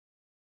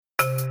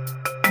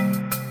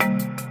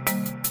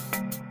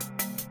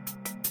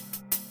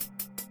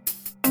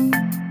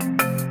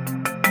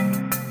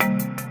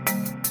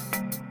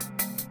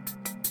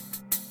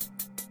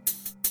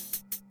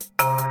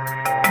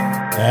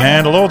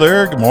And hello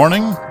there, good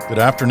morning, good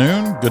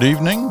afternoon, good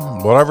evening,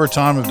 whatever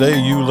time of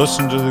day you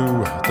listen to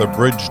the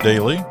Bridge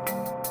Daily.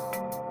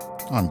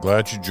 I'm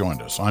glad you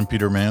joined us. I'm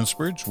Peter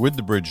Mansbridge with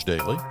the Bridge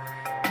Daily.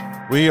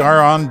 We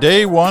are on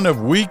day one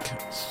of week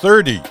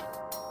 30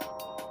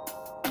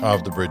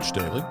 of the Bridge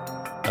Daily,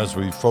 as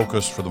we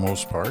focus for the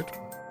most part,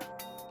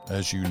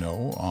 as you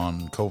know,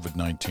 on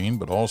COVID-19,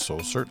 but also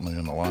certainly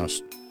in the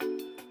last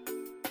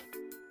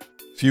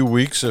few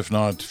weeks, if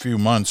not few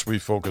months, we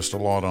focused a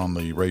lot on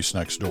the Race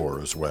Next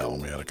Door as well.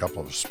 We had a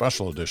couple of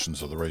special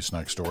editions of the Race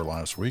Next Door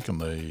last week, and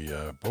they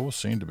both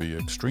seem to be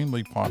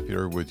extremely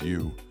popular with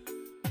you,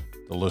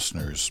 the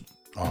listeners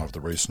of the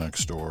Race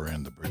Next Door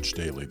and the Bridge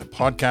Daily, the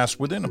podcast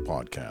within a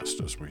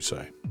podcast, as we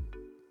say.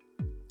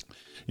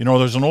 You know,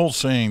 there's an old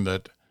saying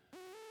that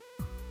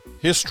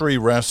history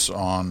rests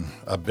on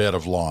a bed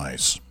of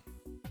lies,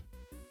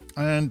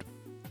 and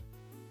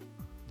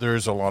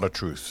there's a lot of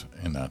truth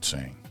in that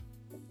saying.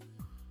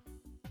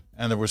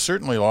 And there was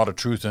certainly a lot of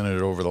truth in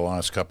it over the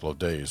last couple of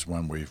days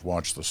when we've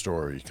watched the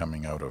story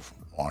coming out of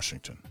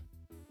Washington.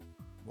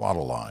 A lot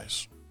of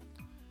lies.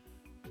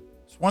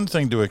 It's one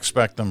thing to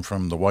expect them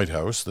from the White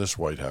House, this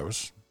White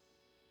House,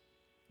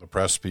 the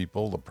press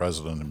people, the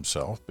president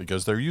himself,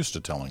 because they're used to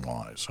telling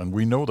lies, and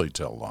we know they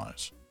tell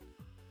lies.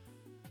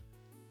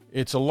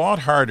 It's a lot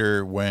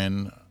harder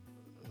when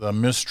the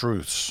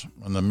mistruths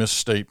and the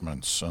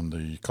misstatements and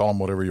the call them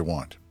whatever you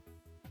want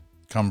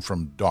come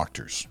from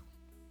doctors.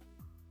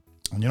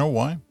 And you know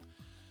why?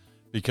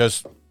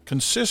 Because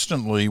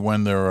consistently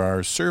when there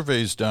are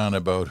surveys done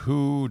about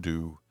who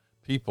do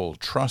people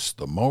trust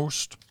the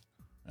most,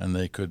 and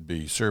they could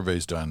be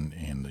surveys done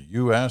in the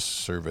U.S.,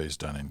 surveys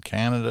done in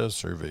Canada,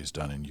 surveys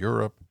done in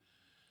Europe,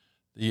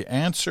 the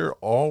answer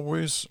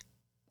almost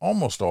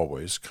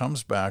always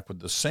comes back with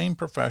the same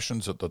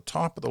professions at the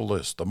top of the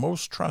list, the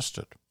most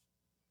trusted: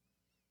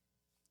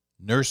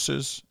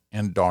 nurses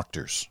and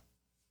doctors.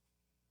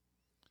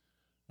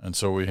 And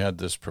so we had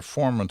this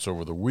performance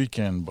over the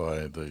weekend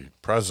by the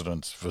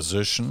president's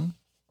physician,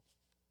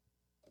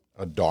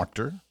 a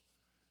doctor,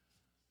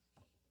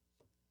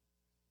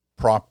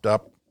 propped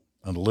up,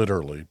 and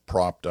literally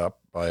propped up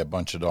by a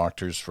bunch of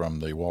doctors from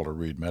the Walter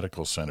Reed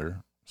Medical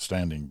Center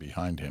standing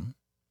behind him.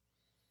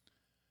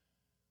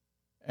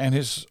 And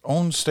his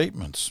own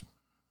statements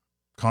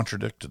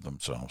contradicted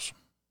themselves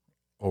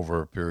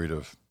over a period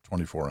of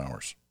 24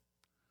 hours.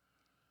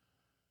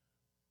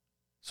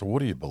 So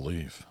what do you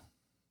believe?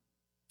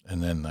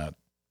 And then that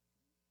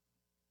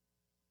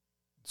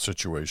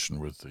situation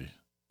with the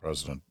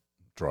president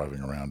driving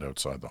around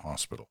outside the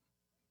hospital.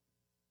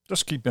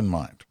 Just keep in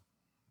mind,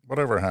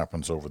 whatever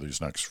happens over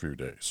these next few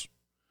days,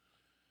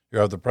 you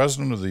have the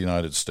president of the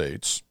United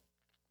States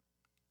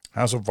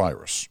has a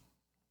virus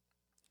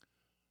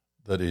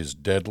that is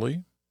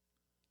deadly,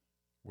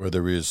 where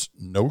there is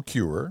no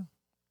cure.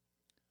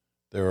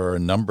 There are a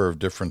number of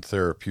different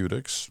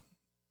therapeutics,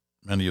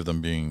 many of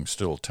them being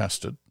still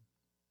tested.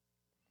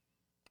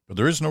 But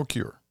there is no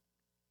cure.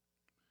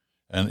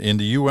 And in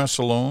the U.S.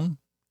 alone,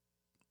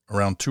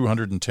 around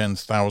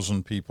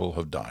 210,000 people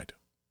have died.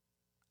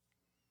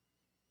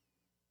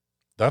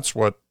 That's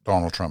what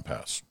Donald Trump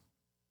has.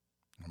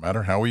 No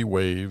matter how he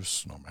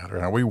waves, no matter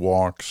how he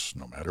walks,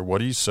 no matter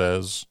what he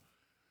says,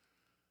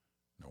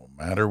 no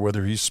matter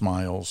whether he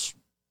smiles,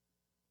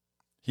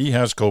 he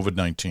has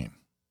COVID-19.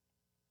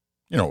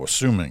 You know,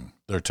 assuming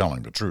they're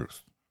telling the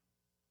truth.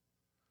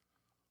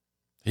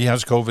 He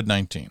has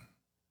COVID-19.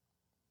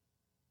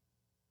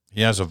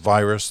 He has a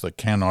virus that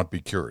cannot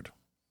be cured.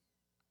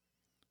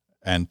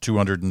 And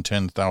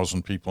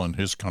 210,000 people in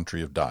his country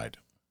have died.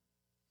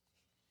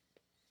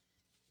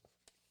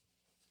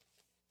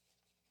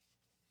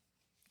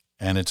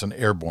 And it's an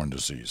airborne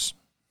disease.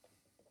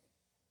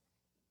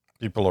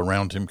 People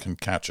around him can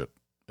catch it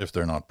if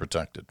they're not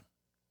protected.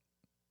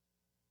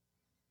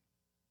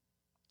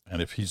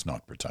 And if he's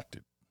not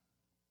protected.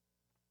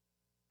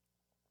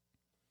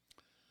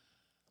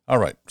 All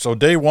right, so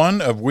day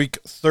one of week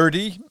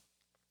 30.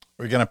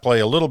 We're going to play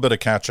a little bit of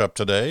catch-up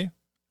today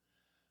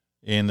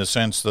in the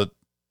sense that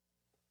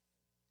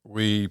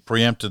we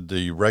preempted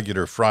the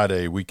regular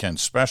Friday weekend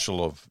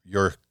special of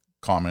your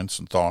comments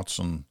and thoughts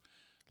and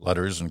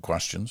letters and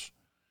questions.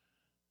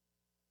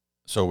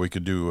 So we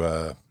could do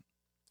a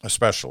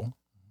special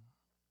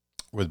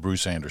with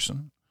Bruce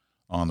Anderson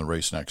on the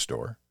Race Next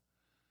Door.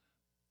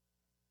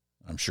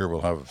 I'm sure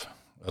we'll have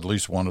at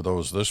least one of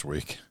those this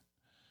week.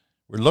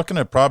 We're looking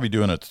at probably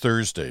doing it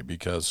Thursday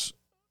because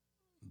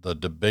the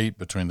debate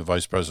between the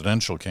vice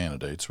presidential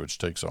candidates, which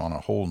takes on a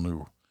whole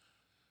new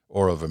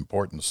aura of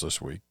importance this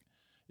week,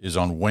 is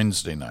on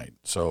Wednesday night.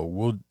 So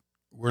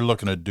we're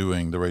looking at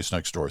doing the Race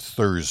Next Door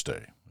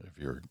Thursday, if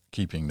you're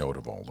keeping note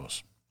of all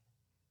this,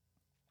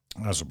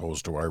 as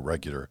opposed to our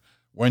regular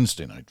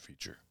Wednesday night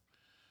feature.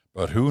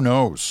 But who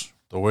knows?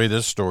 The way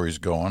this story's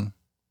going,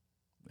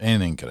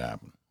 anything could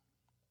happen.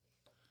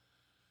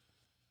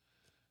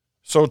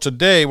 So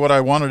today, what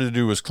I wanted to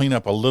do was clean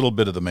up a little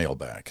bit of the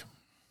mailbag.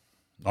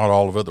 Not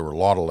all of it. There were a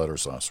lot of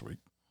letters last week.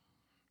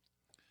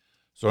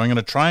 So I'm going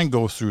to try and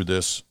go through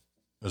this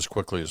as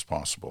quickly as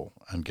possible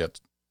and get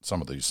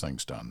some of these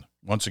things done.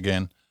 Once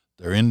again,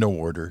 they're in no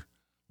order.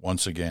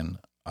 Once again,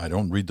 I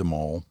don't read them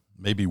all,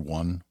 maybe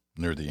one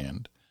near the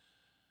end,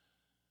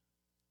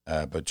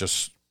 but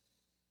just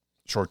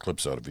short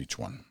clips out of each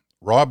one.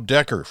 Rob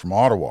Decker from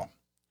Ottawa.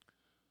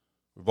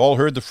 We've all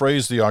heard the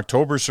phrase, the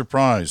October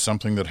surprise,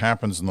 something that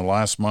happens in the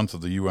last month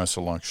of the U.S.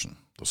 election.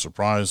 The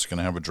surprise can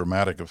have a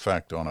dramatic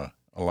effect on an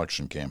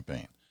election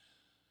campaign.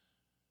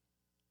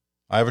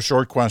 I have a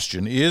short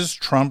question. Is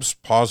Trump's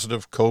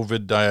positive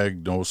COVID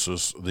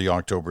diagnosis the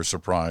October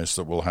surprise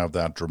that will have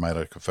that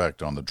dramatic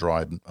effect on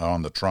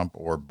the Trump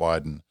or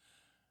Biden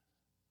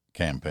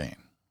campaign?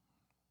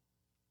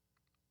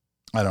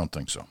 I don't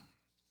think so.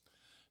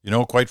 You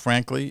know, quite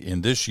frankly,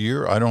 in this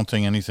year, I don't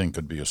think anything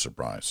could be a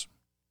surprise.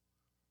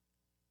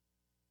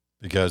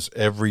 Because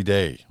every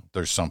day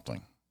there's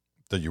something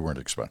that you weren't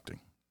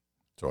expecting.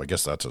 So I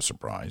guess that's a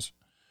surprise.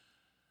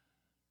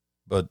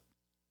 But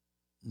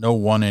no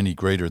one any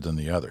greater than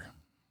the other,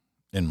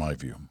 in my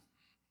view.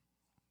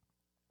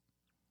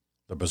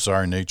 The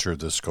bizarre nature of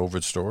this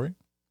COVID story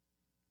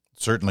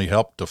certainly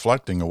helped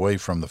deflecting away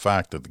from the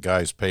fact that the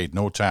guy's paid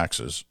no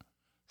taxes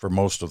for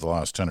most of the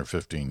last 10 or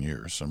 15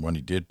 years. And when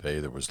he did pay,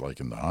 there was like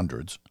in the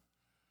hundreds.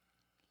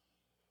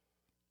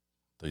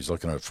 He's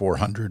looking at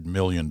 $400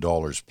 million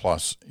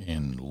plus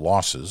in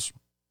losses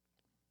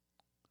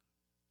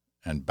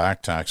and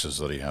back taxes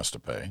that he has to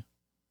pay.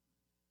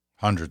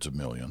 Hundreds of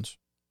millions.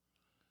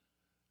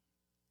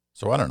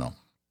 So I don't know.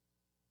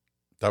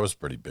 That was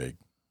pretty big.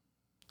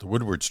 The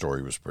Woodward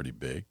story was pretty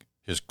big.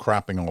 His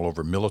crapping all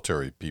over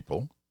military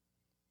people,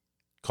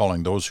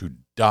 calling those who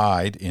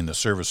died in the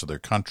service of their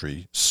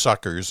country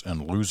suckers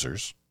and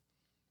losers.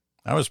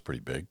 That was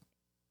pretty big.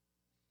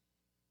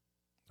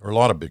 There were a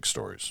lot of big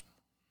stories.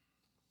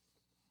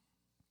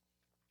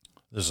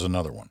 This is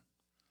another one.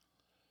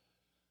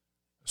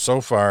 So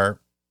far,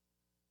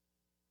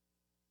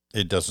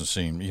 it doesn't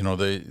seem,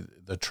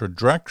 the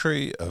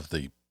trajectory of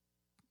the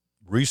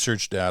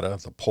research data,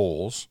 the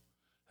polls,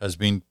 has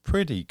been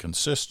pretty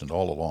consistent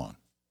all along.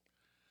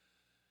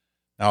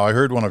 Now, I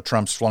heard one of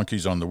Trump's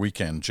flunkies on the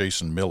weekend,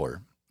 Jason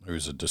Miller,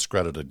 who's a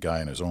discredited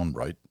guy in his own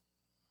right.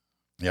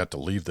 He had to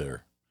leave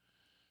their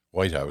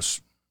White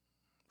House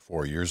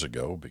 4 years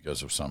ago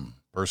because of some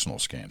personal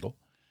scandal.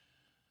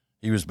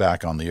 He was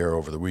back on the air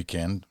over the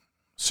weekend,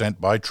 sent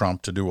by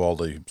Trump to do all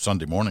the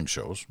Sunday morning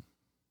shows.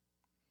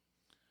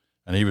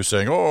 And he was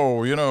saying,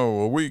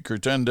 a week or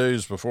 10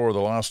 days before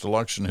the last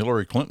election,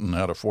 Hillary Clinton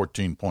had a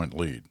 14-point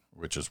lead,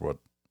 which is what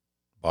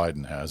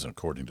Biden has,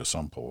 according to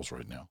some polls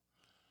right now.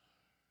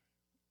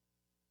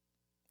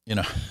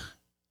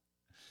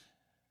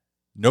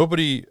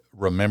 Nobody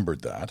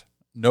remembered that.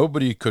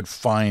 Nobody could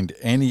find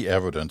any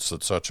evidence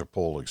that such a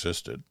poll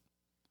existed.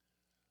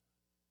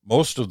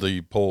 Most of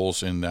the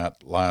polls in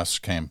that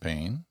last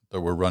campaign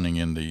that were running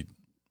in the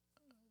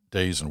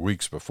days and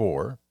weeks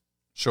before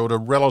showed a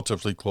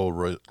relatively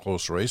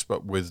close race,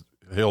 but with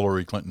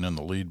Hillary Clinton in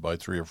the lead by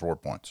 3 or 4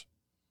 points.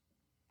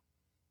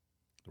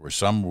 There were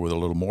some with a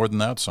little more than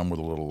that, some with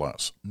a little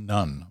less.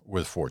 None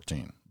with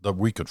 14 that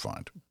we could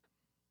find,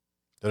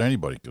 that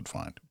anybody could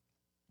find.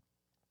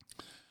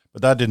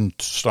 But that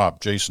didn't stop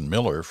Jason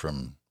Miller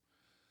from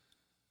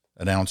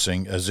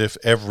announcing as if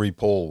every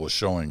poll was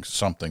showing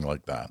something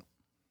like that,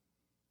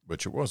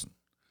 which it wasn't.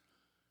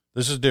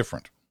 This is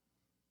different.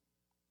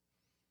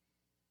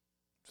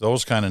 If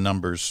those kind of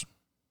numbers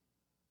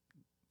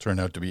turn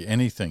out to be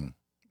anything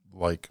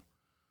like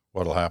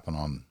what will happen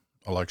on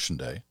Election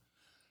Day,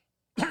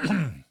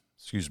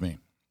 excuse me,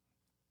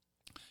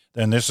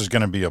 then this is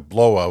going to be a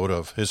blowout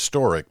of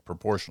historic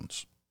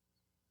proportions.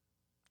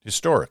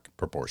 Historic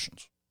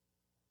proportions.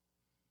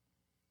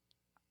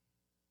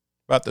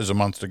 But there's a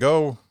month to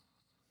go.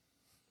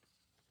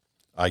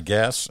 I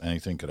guess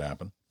anything could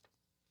happen.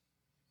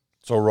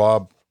 So,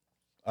 Rob,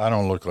 I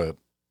don't look at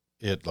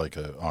it like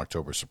an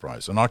October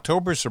surprise. An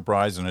October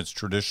surprise in its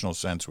traditional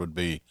sense would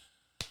be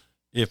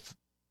if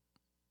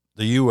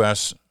the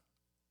U.S.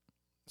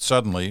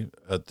 suddenly,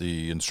 at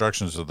the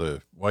instructions of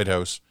the White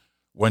House,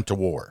 went to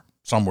war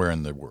somewhere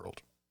in the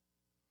world.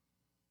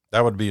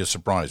 That would be a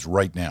surprise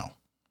right now.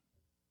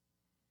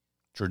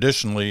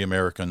 Traditionally,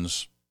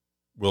 Americans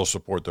will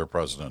support their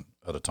president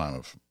at a time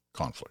of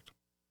conflict.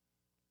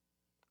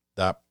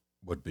 That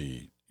would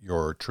be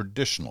your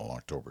traditional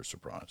October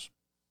surprise.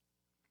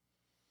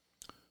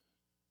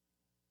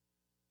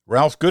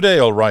 Ralph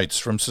Goodale writes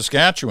from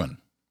Saskatchewan.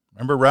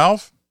 Remember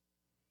Ralph?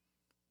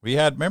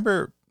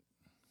 Remember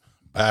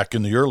back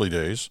in the early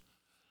days,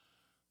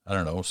 I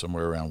don't know,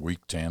 somewhere around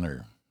week 10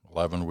 or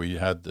 11, we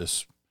had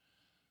this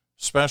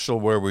special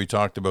where we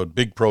talked about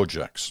big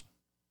projects.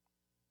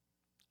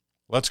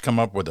 Let's come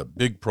up with a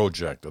big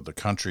project that the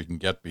country can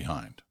get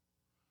behind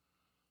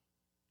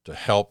to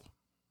help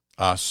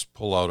us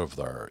pull out of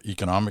our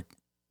economic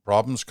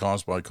problems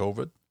caused by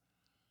COVID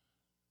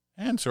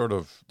and sort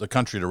of the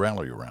country to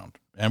rally around.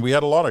 And we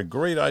had a lot of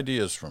great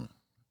ideas from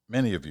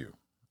many of you.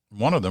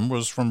 One of them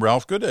was from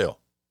Ralph Goodale,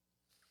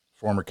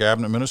 former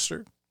cabinet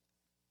minister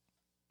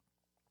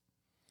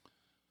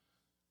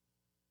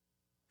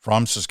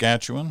from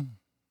Saskatchewan,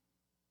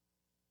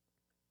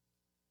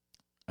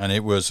 And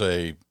it was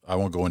I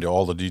won't go into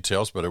all the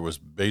details, but it was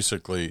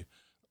basically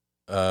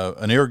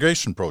an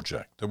irrigation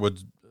project that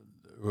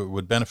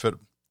would benefit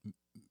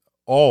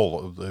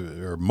all of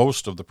or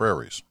most of the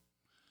prairies,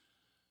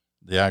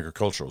 the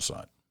agricultural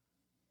side.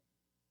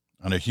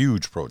 And a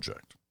huge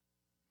project,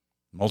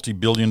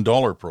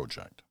 multi-billion-dollar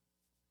project.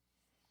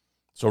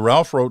 So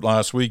Ralph wrote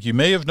last week, you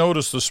may have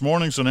noticed this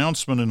morning's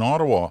announcement in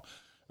Ottawa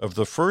of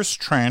the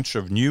first tranche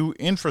of new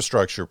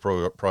infrastructure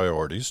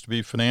priorities to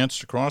be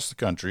financed across the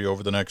country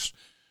over the next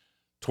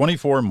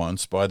 24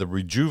 months by the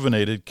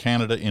rejuvenated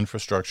Canada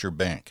Infrastructure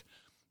Bank.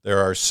 There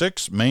are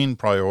 6 main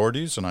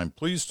priorities, and I'm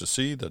pleased to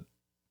see that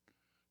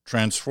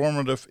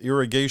transformative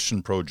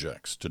irrigation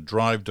projects to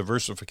drive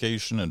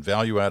diversification and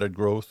value-added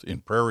growth in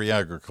prairie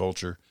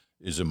agriculture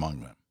is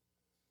among them.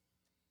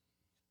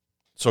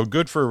 So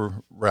good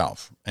for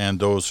Ralph and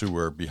those who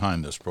were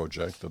behind this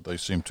project that they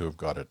seem to have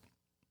got it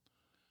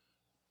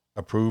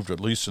approved,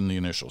 at least in the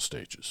initial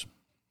stages.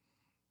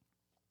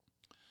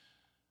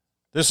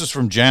 This is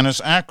from Janice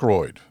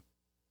Ackroyd.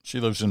 She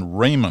lives in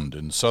Raymond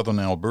in southern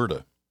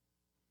Alberta.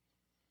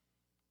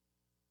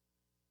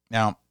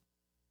 Now,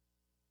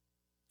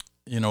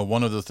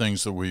 one of the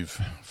things that we've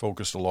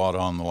focused a lot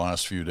on the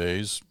last few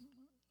days,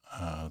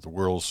 the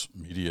world's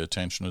media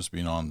attention has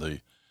been on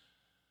the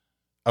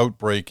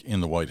outbreak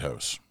in the White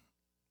House,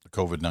 the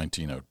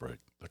COVID-19 outbreak,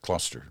 the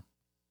cluster.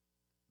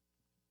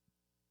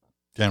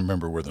 Can't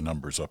remember where the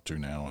number's up to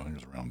now. I think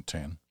it's around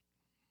 10.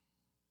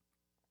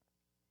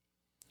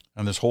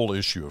 And this whole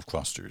issue of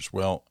clusters.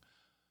 Well,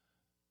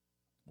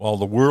 while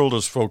the world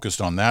is focused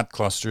on that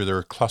cluster, there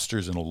are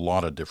clusters in a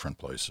lot of different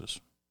places.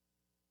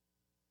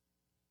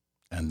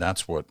 And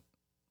that's what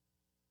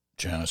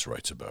Janice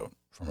writes about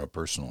from a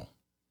personal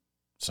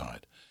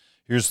side.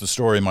 Here's the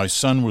story. My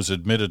son was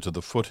admitted to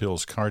the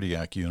Foothills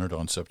Cardiac Unit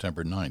on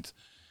September 9th.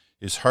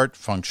 His heart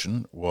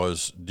function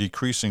was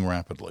decreasing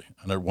rapidly,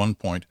 and at one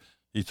point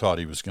he thought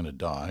he was going to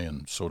die,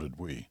 and so did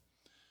we.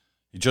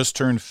 He just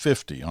turned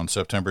 50 on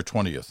September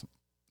 20th.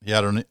 He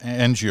had an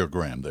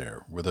angiogram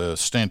there with a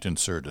stent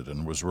inserted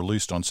and was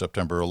released on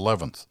September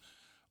 11th.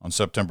 On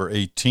September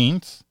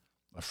 18th,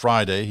 a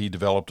Friday, he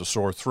developed a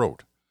sore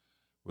throat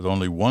with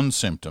only one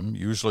symptom.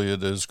 Usually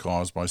it is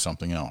caused by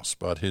something else.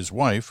 But his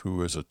wife,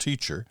 who is a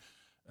teacher,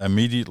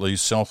 immediately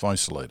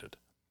self-isolated.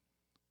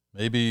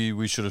 Maybe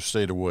we should have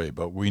stayed away,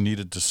 but we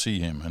needed to see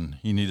him, and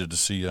he needed to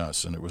see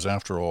us, and it was,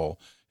 after all,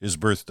 his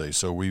birthday,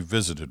 so we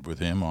visited with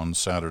him on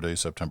Saturday,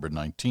 September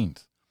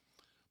 19th.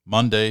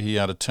 Monday, he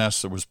had a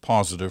test that was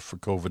positive for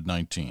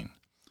COVID-19.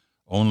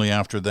 Only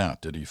after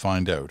that did he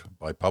find out,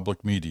 by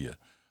public media,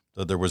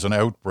 that there was an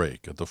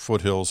outbreak at the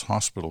Foothills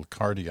Hospital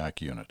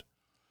Cardiac Unit.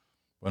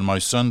 When my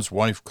son's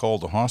wife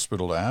called the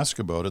hospital to ask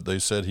about it, they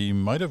said he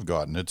might have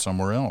gotten it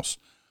somewhere else,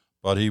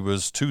 but he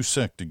was too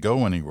sick to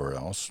go anywhere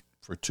else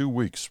for 2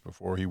 weeks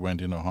before he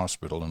went into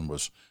hospital and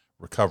was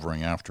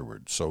recovering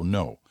afterward. So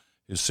no,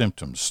 his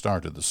symptoms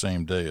started the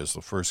same day as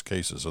the first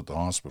cases at the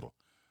hospital.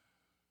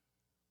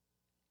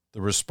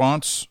 The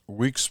response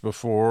weeks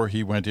before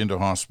he went into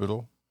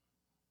hospital,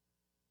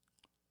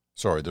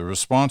 the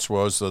response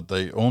was that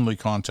they only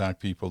contact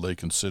people they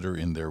consider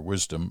in their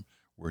wisdom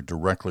were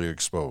directly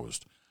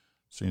exposed.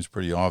 Seems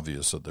pretty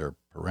obvious that their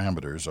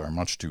parameters are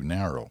much too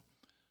narrow.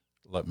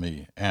 Let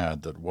me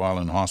add that while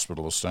in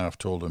hospital, staff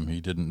told him he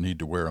didn't need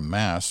to wear a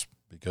mask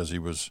because he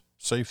was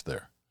safe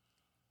there.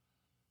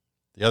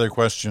 The other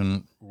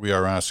question we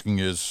are asking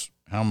is,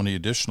 how many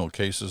additional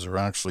cases are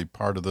actually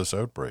part of this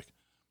outbreak?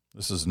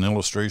 This is an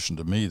illustration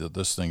to me that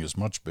this thing is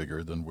much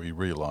bigger than we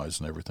realize,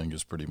 and everything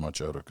is pretty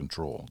much out of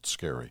control. It's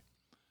scary.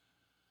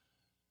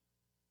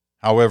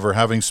 However,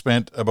 having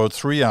spent about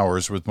 3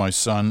 hours with my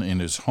son in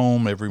his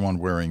home, everyone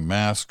wearing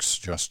masks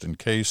just in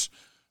case,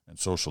 and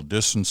social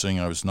distancing,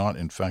 I was not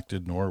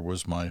infected, nor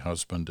was my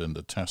husband, and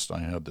the test I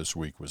had this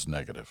week was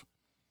negative.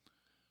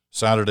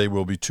 Saturday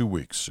will be 2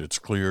 weeks. It's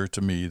clear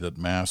to me that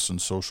masks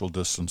and social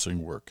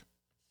distancing work.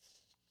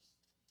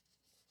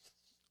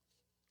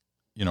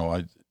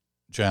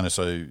 Janice,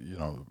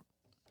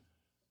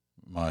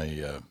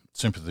 my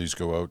sympathies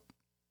go out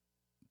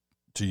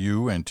to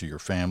you and to your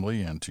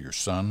family and to your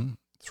son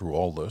through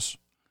all this.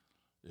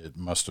 It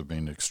must have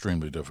been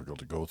extremely difficult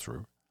to go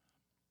through.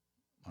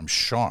 I'm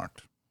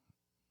shocked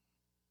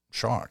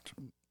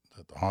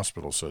that the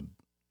hospital said,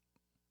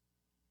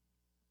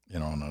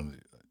 and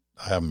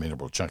I haven't been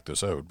able to check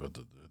this out, but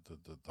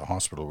the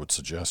hospital would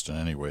suggest in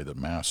any way that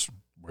masks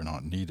were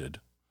not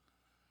needed.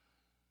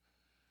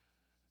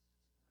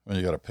 When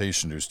you got a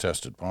patient who's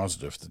tested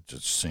positive, that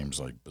just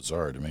seems like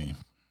bizarre to me.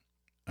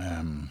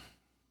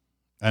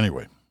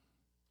 Anyway,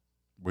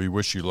 we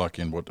wish you luck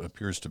in what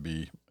appears to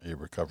be a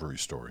recovery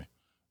story.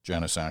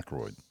 Janice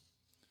Ackroyd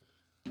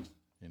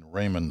in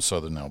Raymond,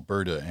 southern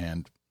Alberta.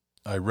 And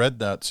I read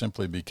that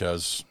simply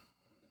because,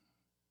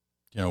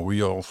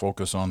 we all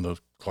focus on the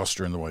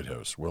cluster in the White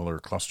House. Well, there are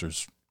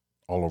clusters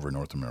all over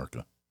North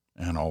America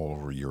and all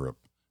over Europe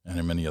and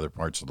in many other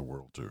parts of the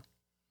world too.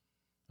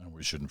 And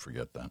we shouldn't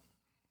forget that.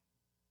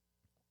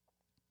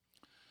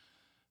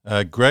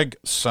 Greg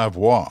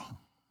Savoy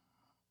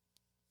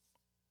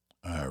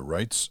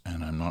writes,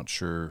 and I'm not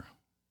sure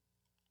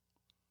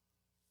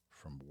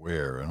from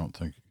where. I don't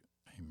think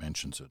he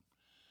mentions it.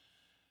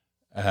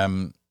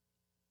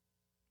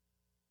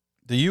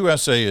 The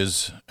USA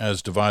is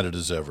as divided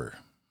as ever.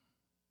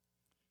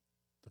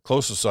 The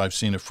closest I've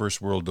seen a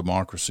first world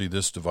democracy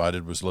this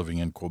divided was living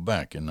in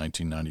Quebec in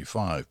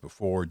 1995,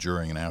 before,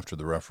 during, and after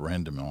the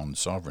referendum on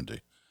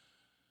sovereignty.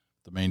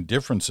 The main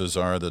differences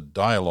are that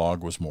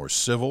dialogue was more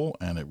civil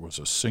and it was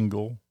a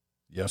single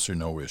yes or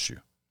no issue.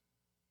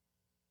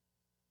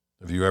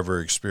 Have you ever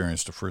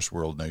experienced a first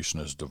world nation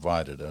as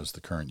divided as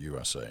the current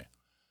USA?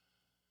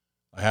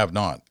 I have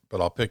not,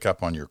 but I'll pick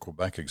up on your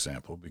Quebec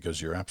example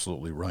because you're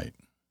absolutely right.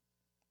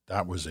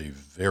 That was a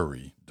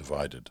very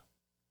divided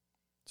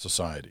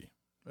society,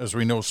 as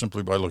we know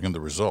simply by looking at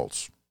the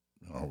results.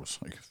 It was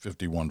like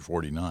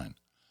 51-49,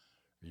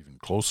 even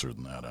closer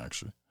than that,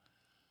 actually.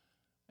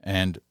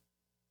 And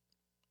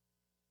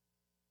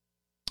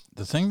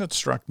the thing that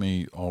struck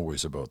me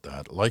always about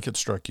that, like it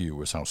struck you,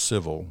 was how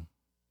civil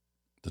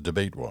the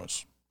debate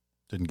was.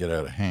 Didn't get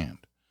out of hand.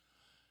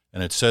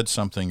 And it said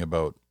something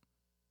about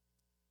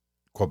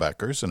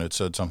Quebecers, and it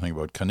said something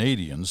about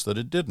Canadians that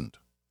it didn't.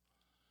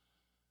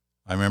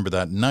 I remember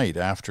that night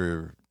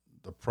after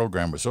the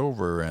program was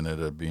over, and it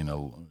had been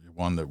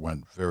one that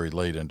went very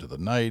late into the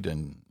night,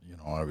 and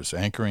I was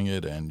anchoring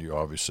it, and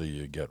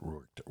you get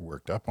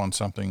worked up on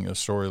something, a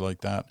story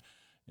like that,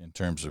 in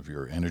terms of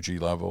your energy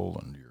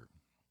level and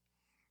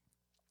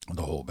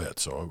the whole bit.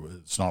 So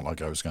it's not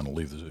like I was going to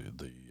leave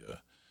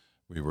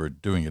we were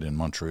doing it in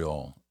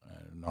Montreal.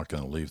 I'm not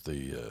going to leave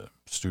the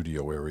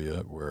studio area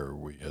where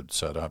we had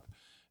set up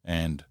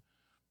and,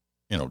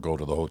 go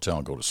to the hotel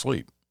and go to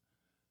sleep.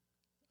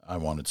 I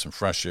wanted some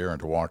fresh air and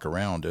to walk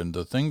around. And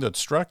the thing that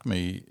struck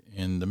me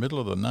in the middle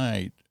of the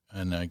night,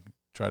 and I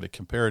try to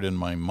compare it in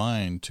my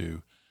mind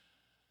to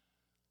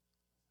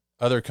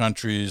other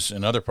countries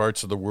in other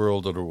parts of the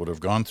world that would have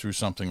gone through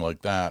something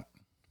like that,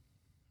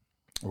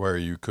 where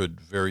you could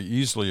very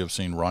easily have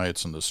seen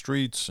riots in the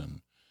streets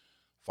and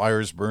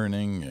fires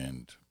burning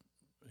and,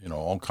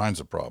 all kinds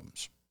of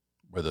problems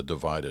with a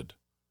divided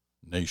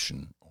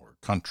nation or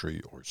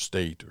country or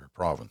state or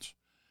province.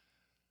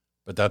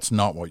 But that's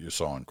not what you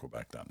saw in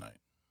Quebec that night.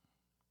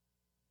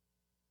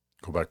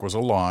 Quebec was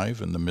alive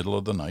in the middle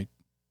of the night.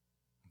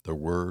 There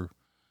were,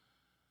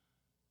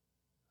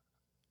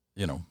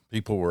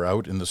 people were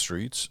out in the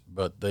streets,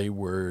 but they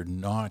were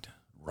not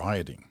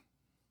rioting.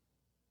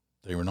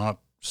 They were not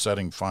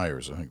setting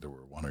fires. I think there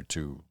were one or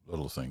two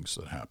little things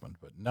that happened,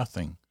 but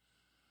nothing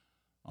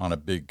on a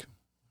big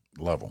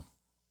level.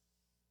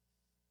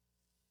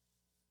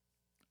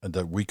 And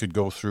that we could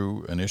go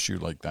through an issue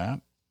like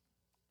that,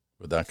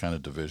 with that kind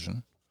of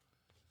division,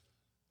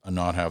 and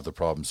not have the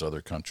problems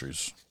other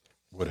countries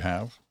would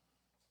have,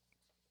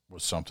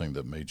 was something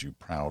that made you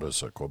proud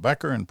as a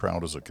Quebecer and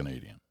proud as a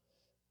Canadian.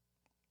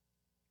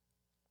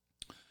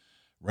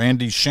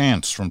 Randy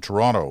Shantz from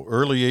Toronto.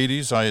 Early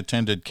 80s, I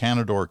attended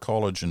Canadore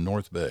College in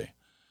North Bay.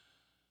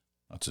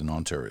 That's in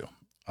Ontario.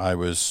 I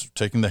was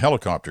taking the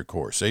helicopter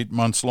course, 8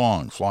 months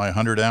long, fly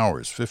 100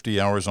 hours, 50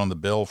 hours on the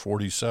Bell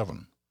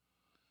 47.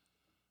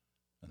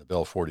 And the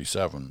Bell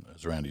 47,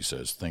 as Randy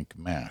says, think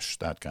MASH,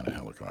 that kind of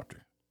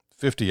helicopter.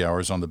 50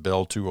 hours on the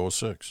Bell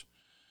 206.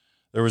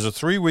 There was a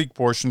 3-week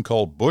portion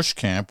called Bush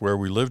Camp where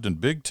we lived in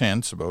big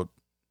tents, about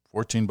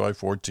 14 by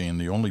 14.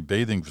 The only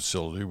bathing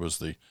facility was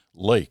the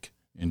lake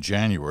in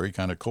January,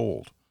 kind of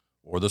cold,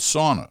 or the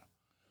sauna.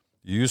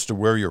 You used to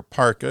wear your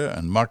parka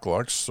and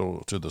mucklucks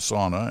to the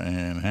sauna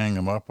and hang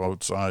them up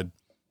outside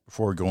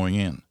before going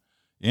in.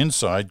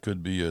 Inside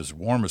could be as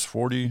warm as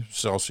 40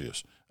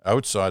 Celsius.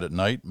 Outside at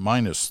night,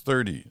 minus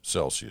 30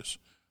 Celsius,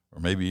 or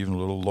maybe even a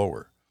little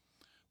lower.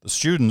 The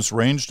students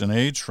ranged in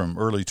age from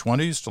early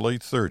 20s to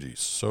late 30s,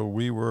 so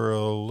we were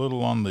a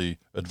little on the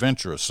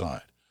adventurous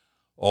side.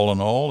 All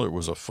in all, it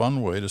was a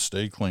fun way to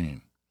stay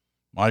clean.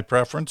 My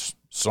preference,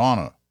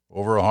 sauna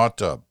over a hot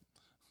tub.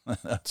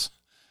 That's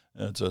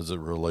as it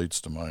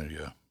relates to my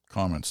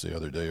comments the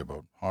other day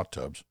about hot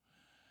tubs.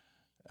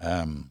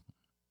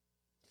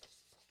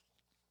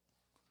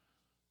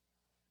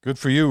 Good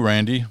for you,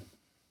 Randy.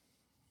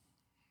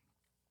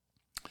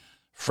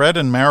 Fred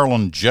and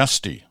Marilyn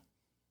Jesty.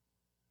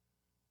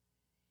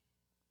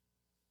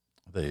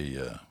 They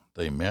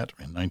met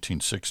in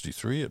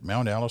 1963 at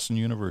Mount Allison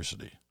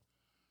University,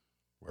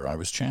 where I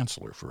was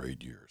chancellor for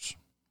 8 years.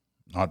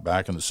 Not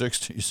back in the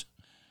 60s,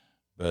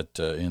 but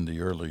in the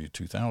early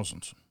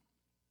 2000s.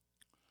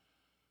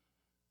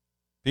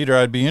 Peter,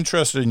 I'd be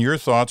interested in your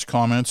thoughts,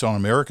 comments on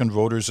American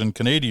voters and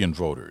Canadian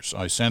voters.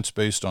 I sense,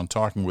 based on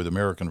talking with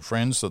American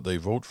friends, that they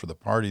vote for the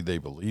party they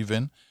believe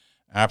in.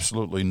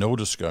 Absolutely no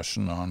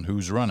discussion on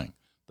who's running.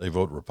 They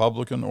vote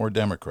Republican or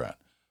Democrat.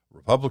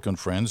 Republican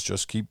friends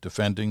just keep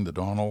defending the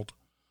Donald.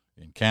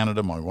 In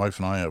Canada, my wife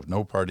and I have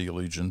no party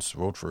allegiance,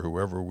 vote for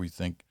whoever we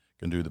think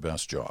can do the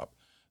best job.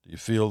 Do you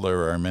feel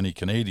there are many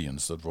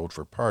Canadians that vote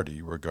for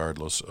party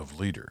regardless of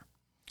leader?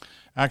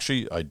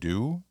 Actually, I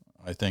do.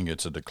 I think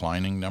it's a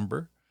declining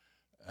number.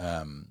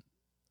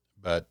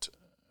 But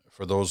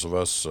for those of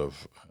us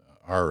of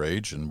our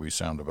age, and we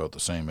sound about the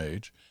same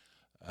age,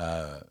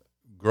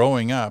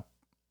 Growing up,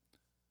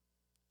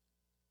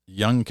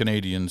 young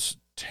Canadians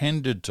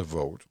tended to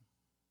vote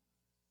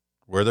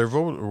where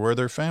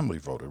their family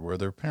voted, where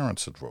their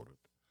parents had voted,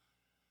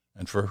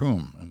 and for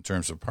whom, in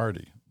terms of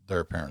party,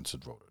 their parents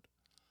had voted.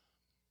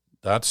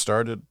 That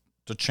started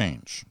to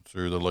change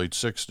through the late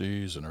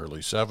 60s and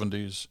early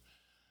 70s,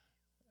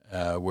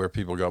 where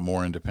people got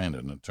more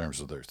independent in terms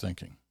of their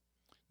thinking.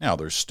 Now,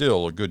 there's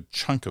still a good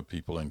chunk of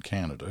people in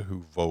Canada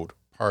who vote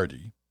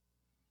party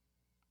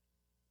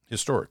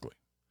historically.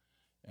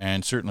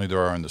 And certainly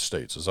there are in the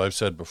States. As I've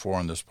said before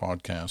on this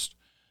podcast,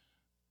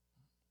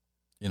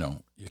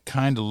 you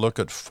kind of look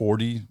at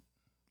 40,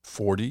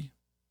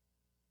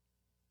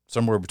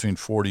 somewhere between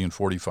 40 and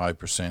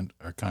 45%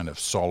 are kind of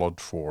solid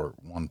for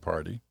one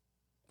party,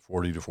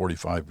 40 to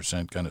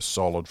 45% kind of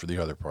solid for the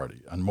other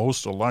party. And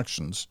most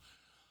elections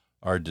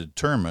are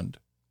determined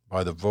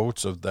by the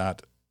votes of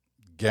that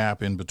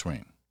gap in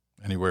between,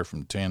 anywhere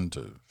from 10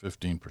 to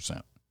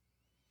 15%.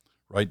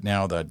 Right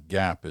now, that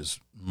gap is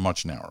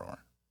much narrower,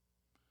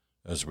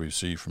 as we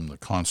see from the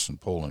constant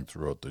polling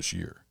throughout this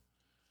year.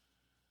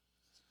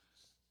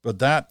 But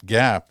that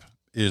gap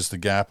is the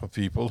gap of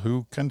people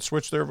who can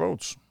switch their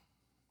votes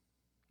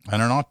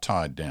and are not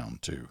tied down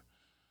to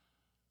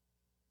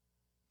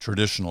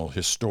traditional,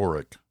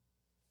 historic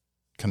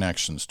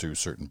connections to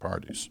certain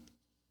parties.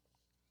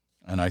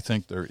 And I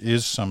think there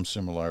is some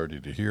similarity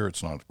to here.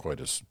 It's not quite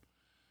as,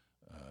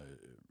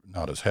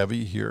 not as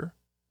heavy here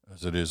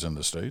as it is in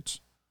the States,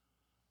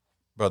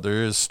 but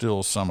there is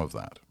still some of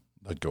that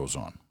goes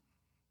on.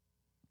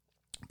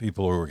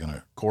 People who are going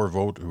to core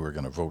vote, who are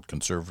going to vote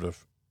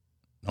Conservative,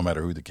 no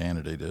matter who the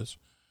candidate is.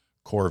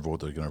 Core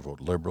vote, they're going to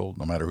vote Liberal,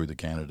 no matter who the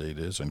candidate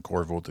is. And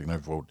core vote, they're going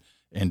to vote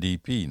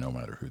NDP, no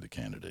matter who the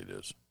candidate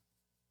is.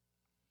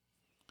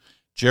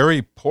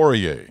 Jerry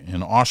Poirier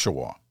in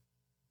Oshawa.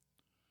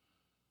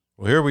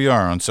 Well, here we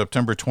are on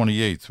September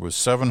 28th with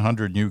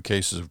 700 new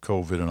cases of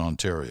COVID in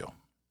Ontario.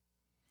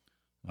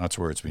 That's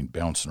where it's been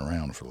bouncing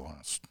around for the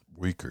last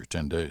week or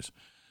 10 days.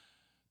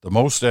 The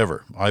most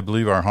ever. I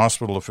believe our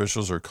hospital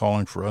officials are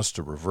calling for us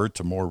to revert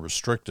to more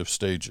restrictive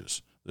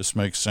stages. This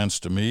makes sense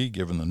to me,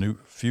 given the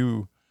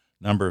few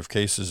number of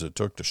cases it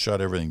took to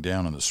shut everything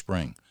down in the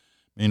spring.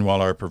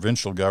 Meanwhile, our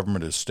provincial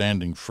government is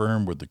standing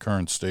firm with the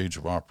current stage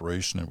of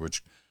operation in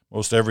which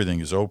most everything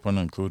is open,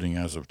 including,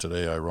 as of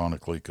today,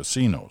 ironically,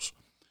 casinos.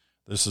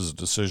 This is a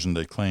decision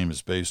they claim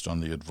is based on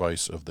the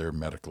advice of their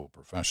medical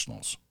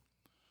professionals.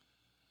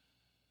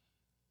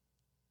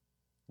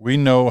 We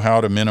know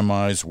how to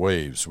minimize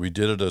waves. We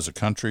did it as a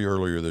country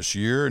earlier this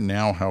year.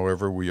 Now,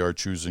 however, we are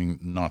choosing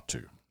not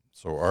to.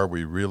 So are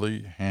we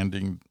really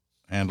handling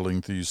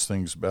these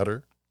things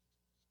better?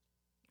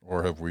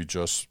 Or have we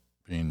just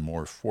been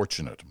more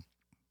fortunate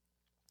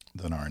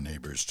than our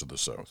neighbors to the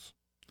south?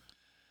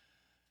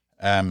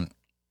 I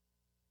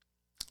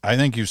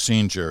think you've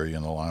seen, Jerry,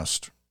 in the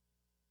last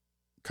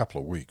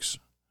couple of weeks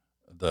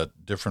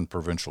that different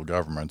provincial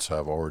governments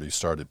have already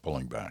started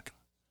pulling back.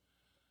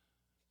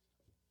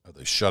 Are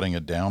they shutting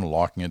it down,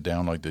 locking it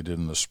down like they did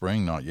in the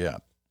spring? Not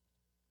yet.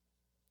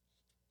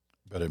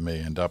 But it may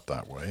end up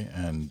that way,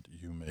 and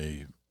you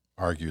may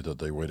argue that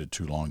they waited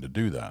too long to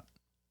do that.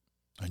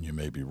 And you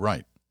may be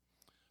right.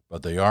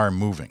 But they are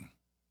moving.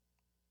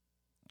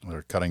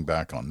 They're cutting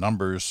back on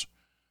numbers.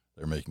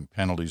 They're making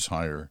penalties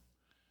higher.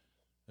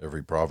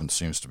 Every province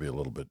seems to be a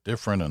little bit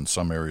different, and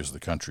some areas of the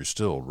country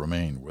still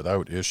remain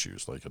without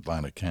issues, like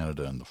Atlantic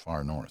Canada and the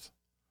far north.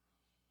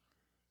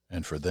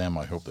 And for them,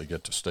 I hope they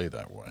get to stay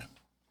that way.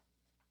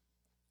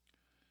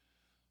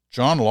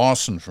 John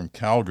Lawson from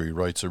Calgary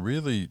writes a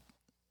really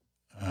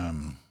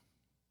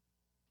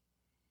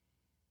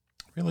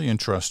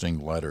interesting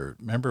letter.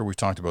 Remember we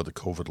talked about the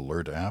COVID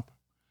Alert app?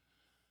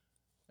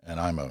 And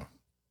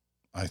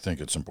I think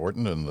it's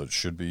important and it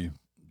should be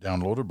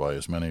downloaded by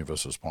as many of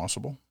us as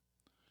possible.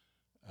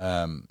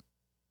 John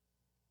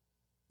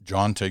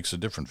takes a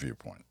different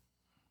viewpoint.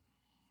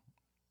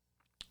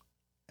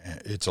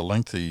 It's a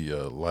lengthy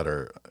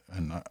letter,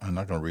 and I'm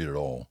not going to read it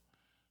all.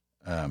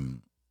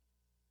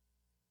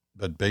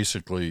 But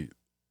basically,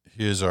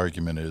 his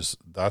argument is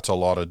that's a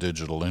lot of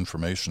digital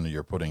information that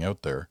you're putting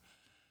out there.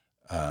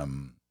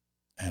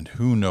 And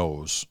who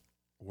knows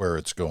where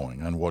it's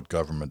going and what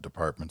government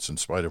departments, in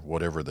spite of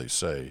whatever they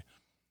say,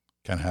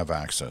 can have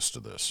access to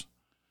this.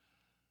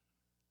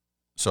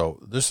 So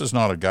this is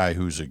not a guy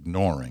who's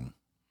ignoring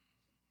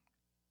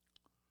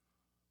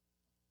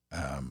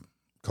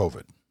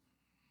COVID.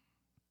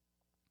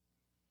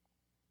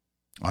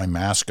 I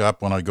mask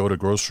up when I go to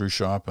grocery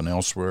shop and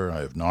elsewhere. I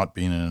have not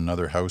been in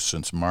another house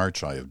since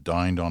March. I have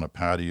dined on a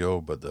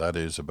patio, but that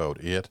is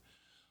about it.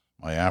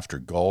 My after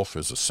golf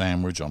is a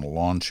sandwich on a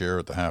lawn chair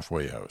at the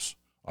halfway house.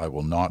 I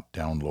will not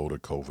download a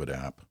COVID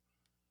app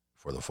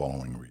for the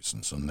following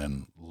reasons, and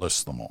then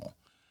list them all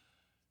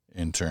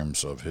in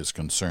terms of his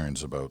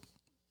concerns about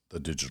the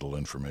digital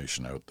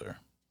information out there.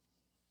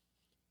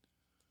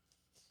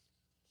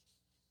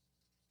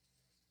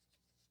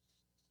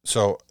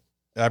 So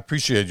I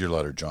appreciate your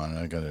letter, John, and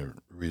I'm going to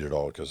read it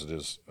all because it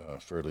is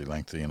fairly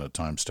lengthy and at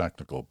times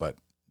technical, but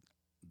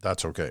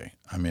that's okay.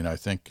 I mean,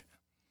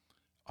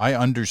 I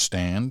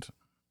understand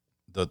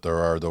that there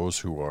are those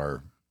who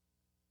are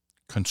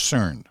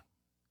concerned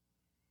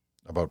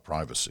about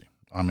privacy.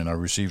 I mean, I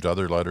received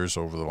other letters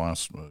over the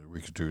last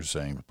week or two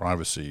saying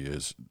privacy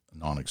is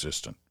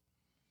non-existent.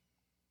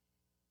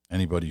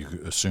 Anybody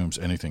who assumes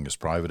anything is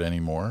private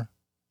anymore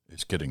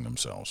is kidding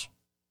themselves.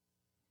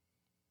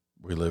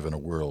 We live in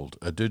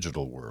a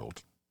digital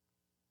world,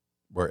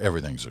 where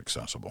everything's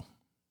accessible.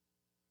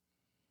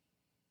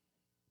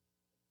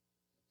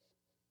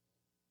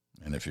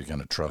 And if you're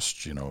going to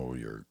trust,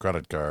 your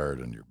credit card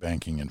and your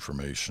banking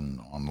information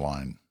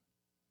online,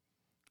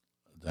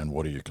 then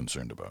what are you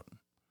concerned about?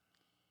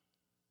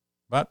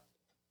 But,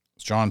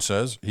 as John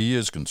says, he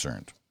is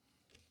concerned.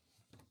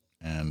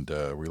 And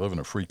we live in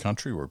a free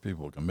country where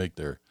people can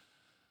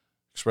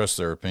express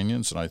their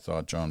opinions, and I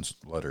thought John's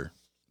letter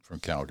from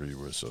Calgary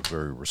was a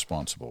very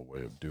responsible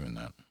way of doing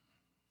that.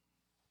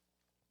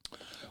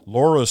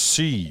 Laura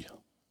C.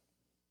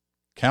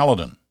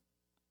 Caledon.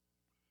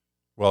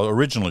 Well,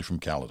 originally from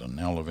Caledon,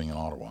 now living in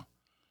Ottawa.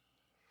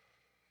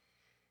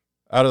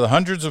 Out of the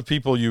hundreds of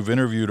people you've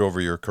interviewed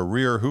over your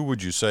career, who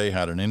would you say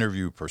had an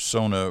interview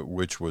persona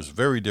which was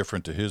very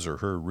different to his or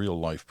her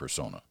real-life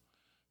persona?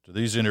 Do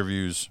these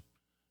interviewees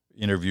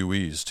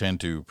tend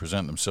to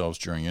present themselves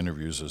during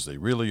interviews as they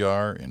really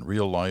are in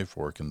real life,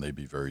 or can they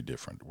be very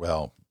different?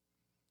 Well,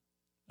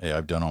 hey,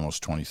 I've done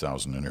almost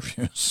 20,000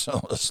 interviews,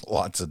 so there's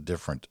lots of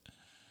different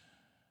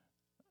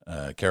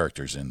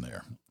characters in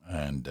there,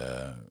 and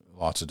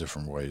lots of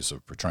different ways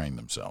of portraying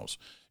themselves.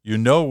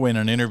 In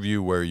an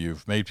interview where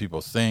you've made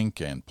people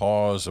think and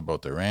pause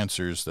about their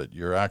answers that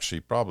you're actually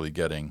probably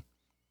getting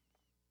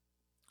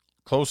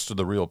close to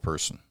the real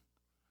person.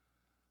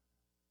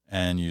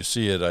 And you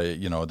see it,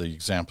 the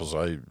examples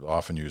I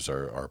often use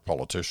are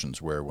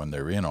politicians, where when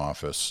they're in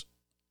office,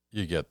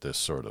 you get this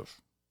sort of,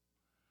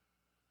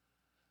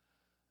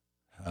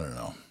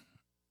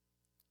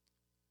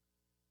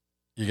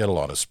 you get a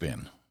lot of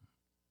spin.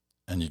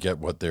 And you get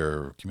what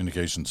their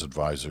communications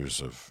advisors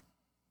have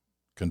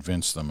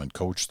convinced them and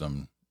coached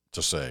them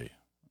to say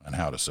and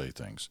how to say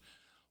things.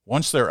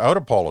 Once they're out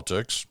of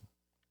politics,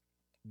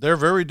 they're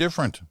very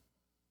different.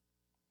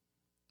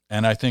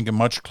 And I think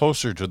much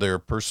closer to their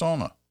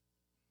persona.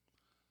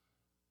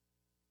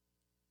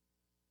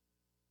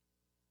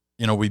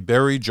 We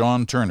bury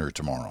John Turner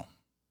tomorrow.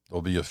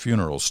 There'll be a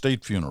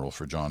state funeral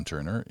for John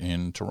Turner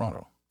in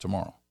Toronto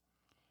tomorrow.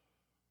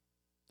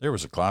 There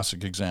was a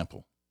classic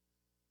example.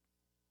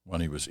 When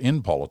he was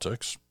in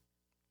politics,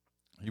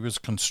 he was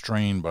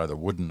constrained by the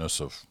woodenness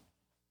of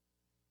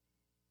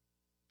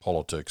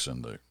politics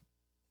and the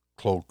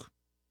cloak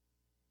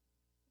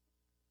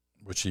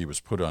which he was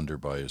put under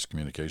by his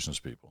communications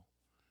people.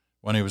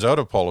 When he was out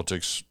of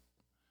politics,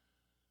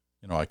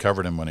 I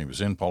covered him when he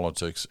was in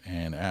politics,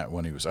 and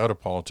when he was out of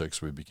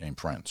politics, we became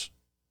friends.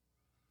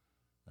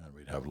 And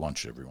we'd have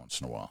lunch every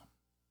once in a while.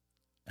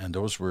 And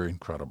those were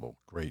incredible,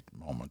 great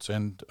moments.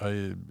 And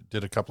I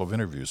did a couple of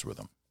interviews with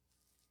him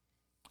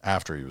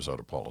after he was out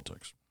of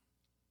politics.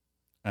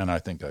 And I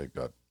think I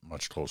got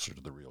much closer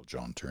to the real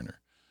John Turner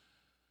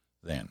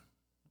then,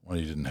 when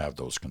he didn't have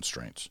those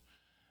constraints.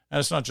 And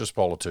it's not just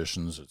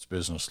politicians, it's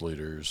business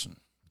leaders, and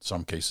in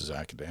some cases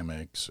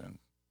academics and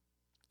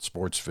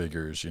sports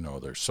figures.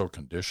 They're so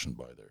conditioned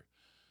by their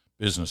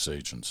business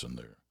agents and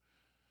their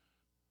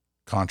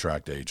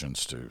contract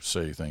agents to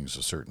say things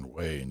a certain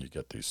way, and you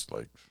get these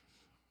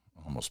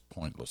almost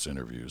pointless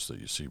interviews that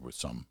you see with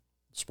some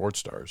sports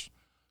stars,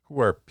 who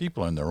are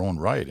people in their own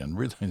right, and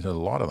really a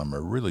lot of them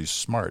are really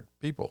smart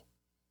people,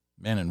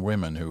 men and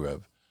women who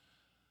have,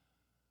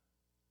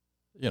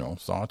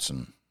 thoughts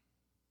and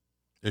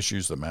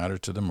issues that matter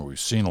to them. And we've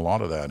seen a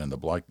lot of that in the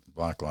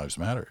Black Lives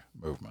Matter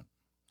movement.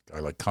 A guy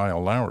like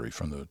Kyle Lowry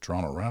from the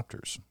Toronto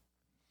Raptors.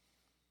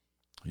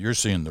 You're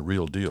seeing the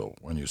real deal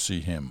when you see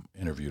him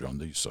interviewed on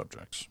those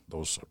subjects.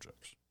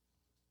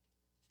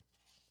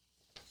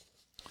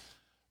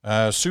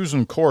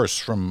 Susan Corse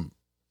from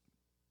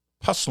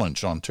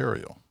Puslinch,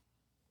 Ontario.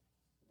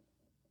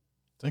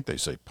 I think they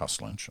say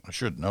Puslinch. I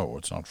should know.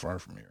 It's not far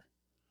from here.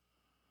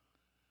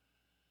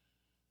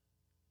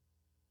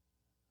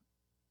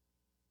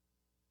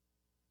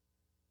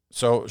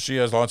 So she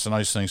has lots of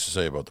nice things to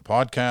say about the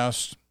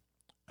podcast.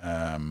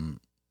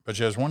 But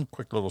she has one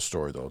quick little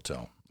story that I'll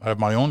tell. I have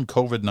my own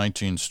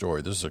COVID-19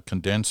 story. This is a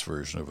condensed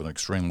version of an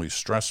extremely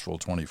stressful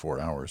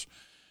 24 hours,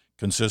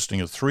 consisting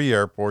of 3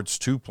 airports,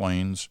 2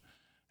 planes,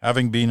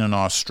 having been in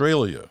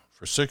Australia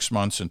for 6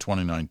 months in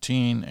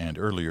 2019, and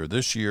earlier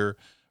this year,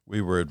 we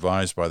were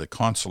advised by the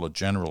Consulate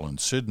General in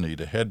Sydney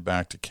to head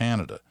back to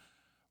Canada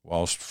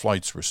whilst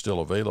flights were still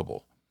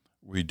available.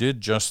 We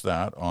did just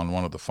that on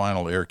one of the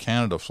final Air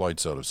Canada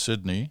flights out of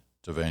Sydney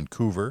to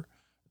Vancouver,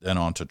 then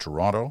on to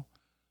Toronto.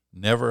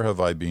 Never have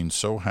I been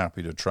so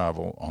happy to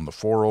travel on the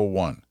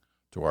 401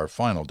 to our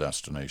final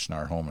destination,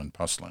 our home in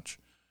Puslinch.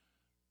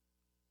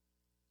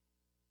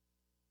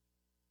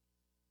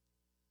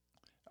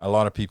 A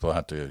lot of people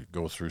had to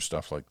go through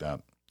stuff like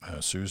that,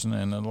 Susan,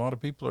 and a lot of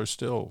people are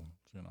still,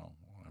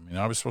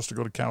 I was supposed to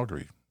go to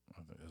Calgary,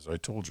 as I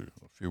told you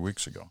a few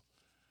weeks ago.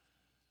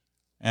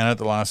 And at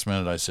the last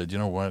minute, I said, you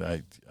know what,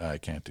 I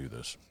can't do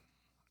this.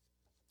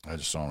 I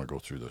just don't want to go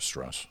through the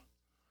stress.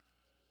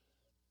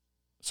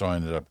 So I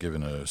ended up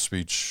giving a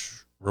speech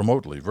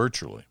remotely,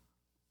 virtually.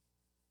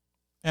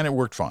 And it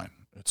worked fine.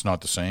 It's not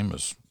the same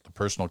as the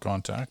personal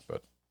contact,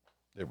 but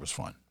it was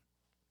fun.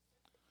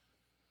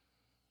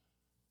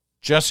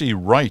 Jesse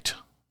Wright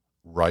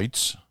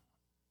writes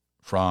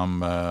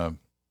from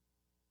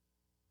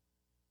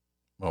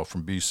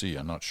BC.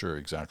 I'm not sure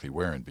exactly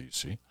where in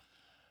BC.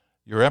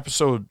 Your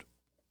episode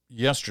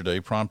yesterday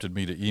prompted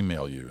me to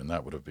email you, and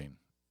that would have been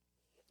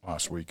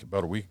last week,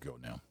 about a week ago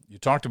now. You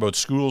talked about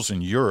schools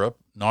in Europe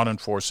not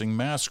enforcing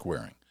mask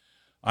wearing.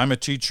 I'm a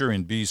teacher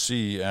in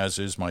BC, as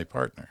is my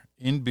partner.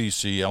 In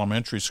BC,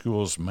 elementary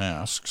schools'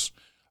 masks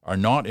are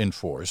not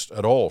enforced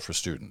at all for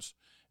students,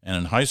 and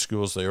in high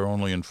schools, they are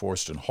only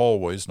enforced in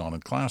hallways, not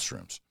in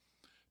classrooms.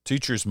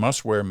 Teachers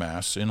must wear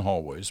masks in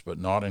hallways, but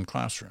not in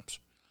classrooms.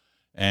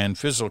 And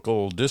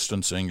physical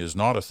distancing is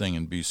not a thing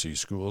in BC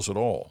schools at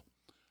all.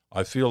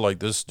 I feel like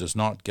this does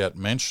not get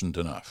mentioned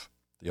enough.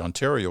 The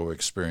Ontario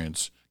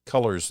experience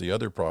colors the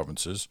other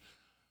provinces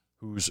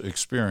whose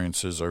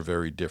experiences are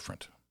very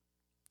different.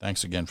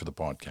 Thanks again for the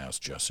podcast,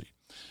 Jesse.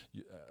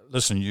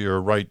 Listen, you're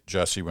right,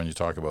 Jesse, when you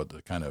talk about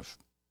the kind of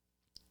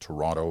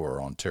Toronto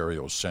or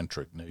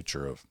Ontario-centric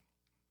nature of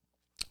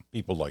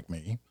people like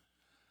me.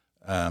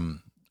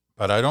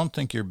 But I don't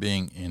think you're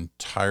being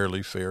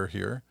entirely fair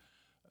here.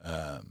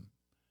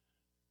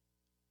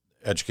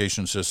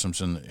 Education systems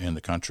in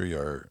the country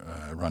are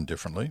run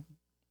differently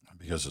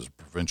because it's a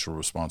provincial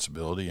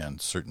responsibility,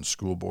 and certain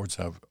school boards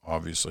have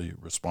obviously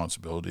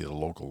responsibility at a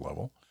local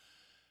level.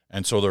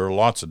 And so there are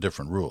lots of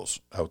different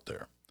rules out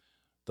there.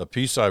 The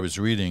piece I was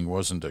reading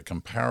wasn't a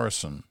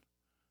comparison.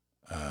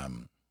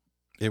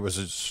 It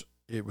was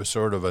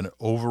sort of an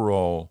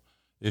overall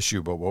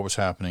issue about what was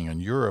happening in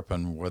Europe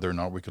and whether or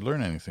not we could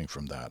learn anything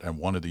from that. And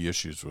one of the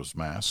issues was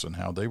masks and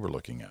how they were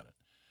looking at it.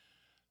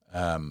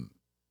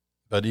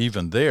 But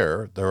even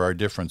there are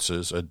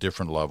differences at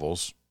different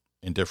levels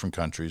in different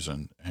countries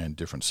and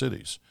different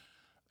cities,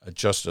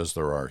 just as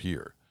there are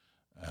here.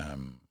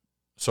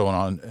 So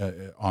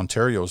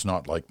Ontario is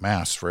not like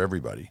masks for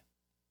everybody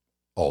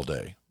all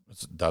day.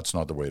 That's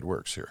not the way it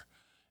works here.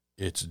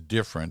 It's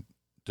different,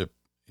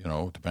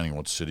 depending on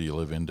what city you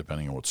live in,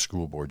 depending on what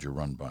school board you're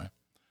run by,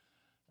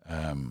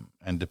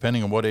 and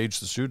depending on what age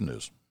the student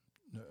is.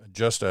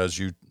 Just as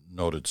you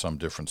noted some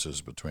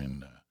differences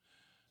between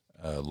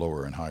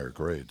lower and higher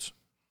grades.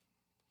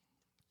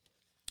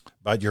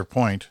 But your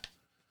point,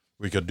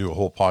 we could do a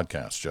whole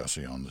podcast,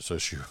 Jesse, on this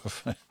issue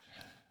of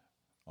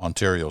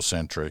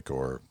Ontario-centric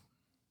or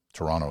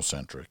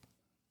Toronto-centric,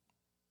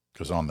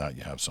 because on that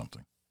you have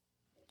something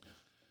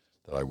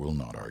that I will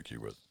not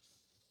argue with.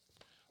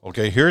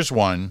 Okay, here's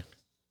one.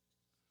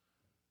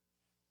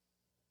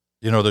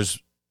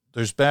 There's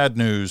bad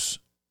news,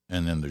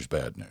 and then there's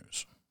bad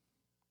news.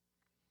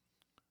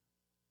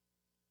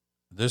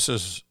 This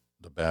is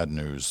the bad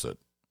news that,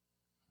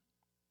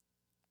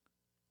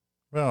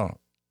 well,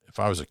 if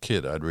I was a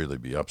kid, I'd really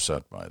be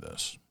upset by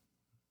this.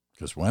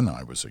 Because when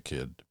I was a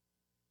kid,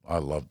 I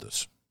loved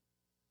this.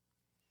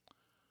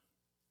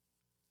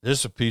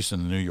 There's a piece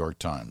in the New York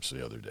Times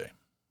the other day.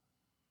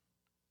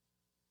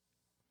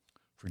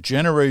 For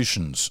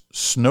generations,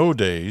 snow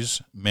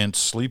days meant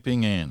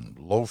sleeping in,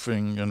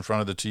 loafing in front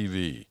of the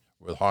TV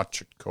with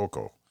hot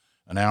cocoa,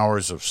 and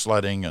hours of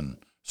sledding and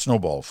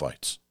snowball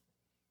fights.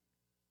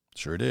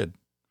 Sure did.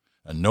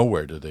 And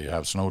nowhere did they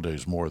have snow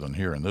days more than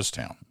here in this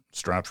town,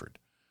 Stratford,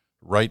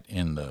 right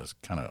in the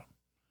kind of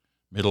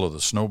middle of the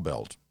snow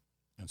belt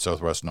in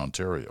southwestern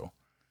Ontario.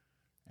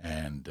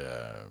 And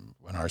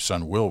when our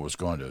son Will was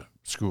going to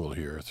school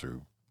here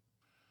through,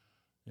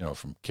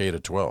 from K to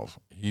 12,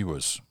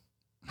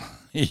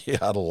 he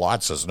had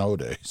lots of snow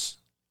days,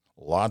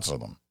 lots of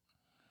them.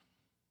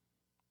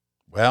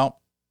 Well,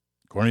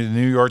 according to the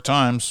New York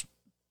Times,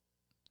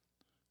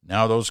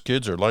 now those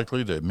kids are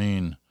likely to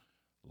mean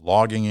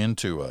logging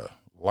into a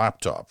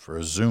laptop for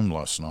a Zoom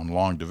lesson on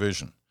long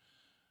division.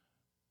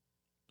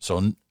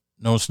 So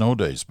no snow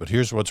days. But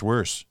here's what's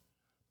worse.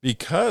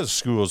 Because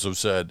schools have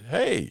said,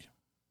 hey,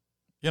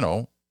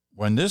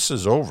 when this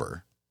is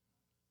over,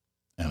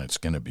 and it's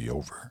going to be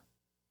over,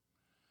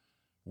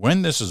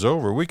 when this is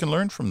over, we can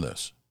learn from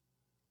this.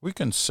 We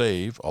can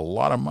save a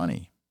lot of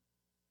money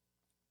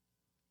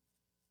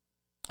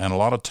and a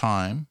lot of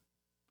time,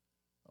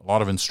 a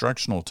lot of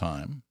instructional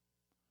time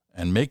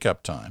and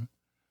makeup time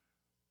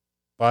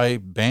by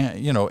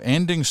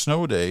ending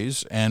snow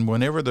days. And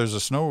whenever there's a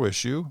snow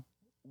issue,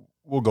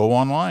 we'll go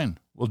online.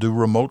 We'll do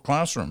remote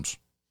classrooms.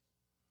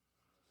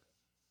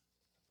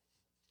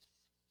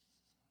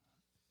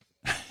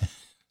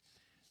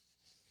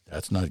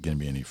 That's not going to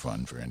be any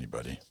fun for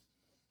anybody.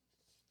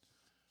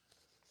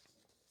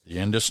 The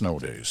end of snow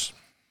days.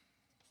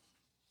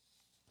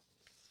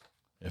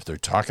 If they're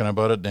talking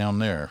about it down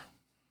there,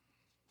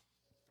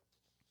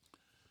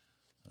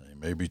 they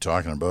may be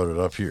talking about it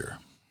up here.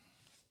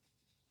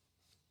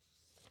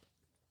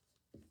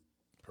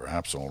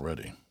 Perhaps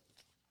already.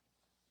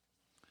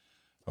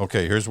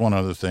 Okay, here's one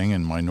other thing.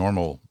 In my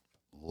normal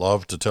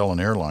love to tell an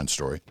airline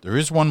story. There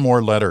is one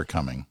more letter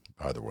coming,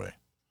 by the way,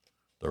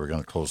 that we're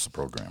going to close the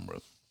program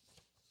with.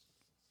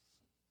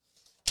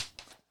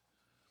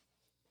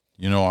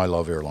 You know I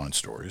love airline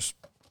stories.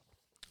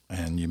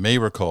 And you may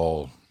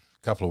recall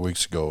a couple of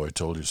weeks ago I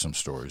told you some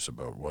stories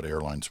about what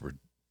airlines were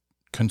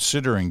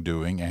considering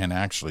doing and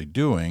actually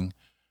doing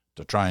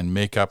to try and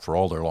make up for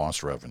all their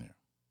lost revenue.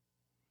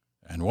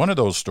 And one of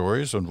those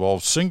stories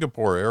involved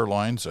Singapore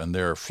Airlines and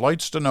their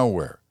flights to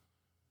nowhere.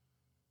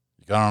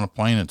 You got on a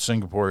plane at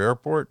Singapore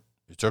Airport,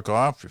 you took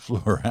off, you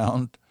flew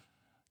around,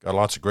 got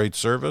lots of great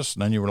service,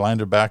 and then you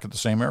landed back at the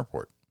same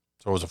airport.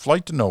 So it was a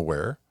flight to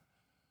nowhere,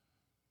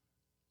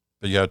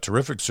 but you had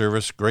terrific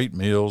service, great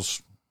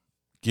meals,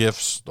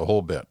 gifts, the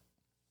whole bit,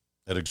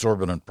 at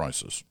exorbitant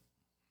prices.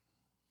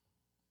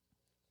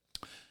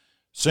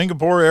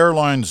 Singapore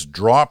Airlines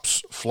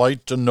drops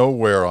flight to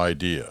nowhere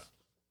idea,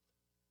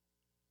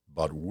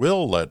 but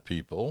will let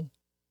people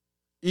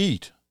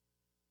eat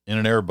in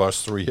an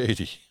Airbus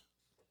 380.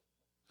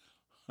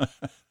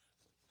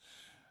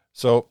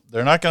 So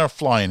they're not going to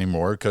fly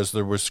anymore because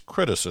there was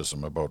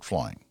criticism about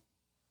flying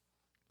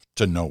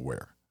to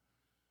nowhere.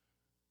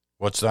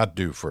 What's that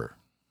do for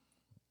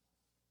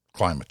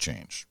climate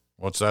change?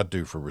 What's that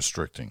do for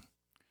restricting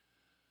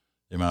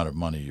the amount of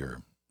money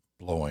you're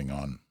blowing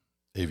on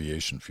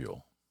aviation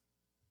fuel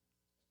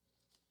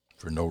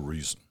for no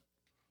reason?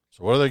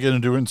 So what are they going to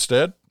do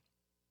instead?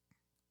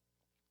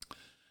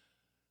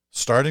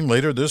 Starting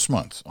later this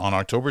month, on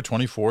October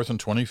 24th and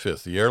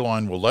 25th, the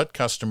airline will let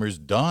customers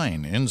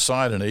dine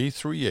inside an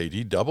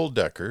A380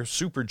 double-decker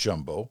super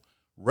jumbo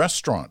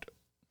restaurant.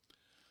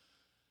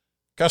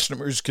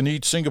 Customers can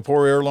eat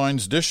Singapore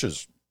Airlines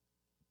dishes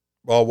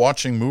while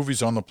watching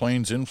movies on the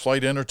plane's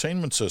in-flight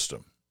entertainment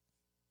system.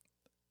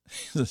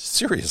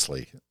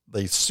 Seriously,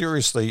 they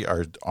seriously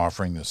are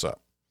offering this up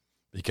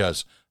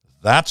because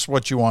that's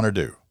what you want to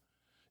do.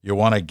 You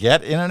want to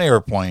get in an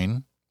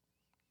airplane,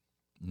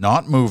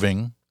 not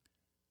moving,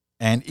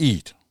 and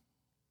eat.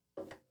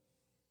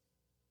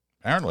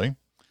 Apparently,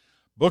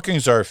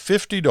 bookings are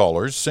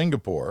 $50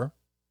 Singapore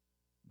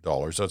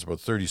dollars. That's about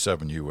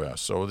 37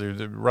 US. So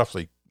they're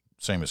roughly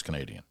same as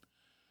Canadian.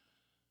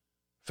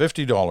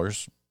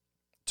 $50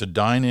 to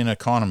dine in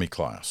economy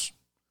class,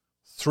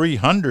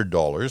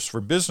 $300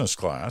 for business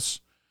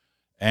class,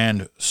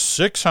 and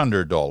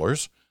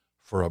 $600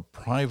 for a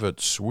private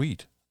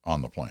suite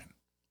on the plane.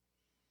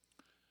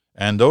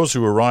 And those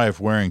who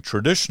arrive wearing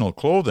traditional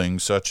clothing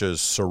such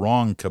as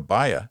sarong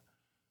kebaya,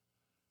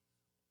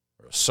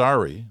 or a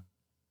sari,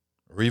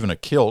 or even a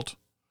kilt,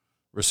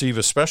 receive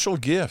a special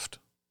gift.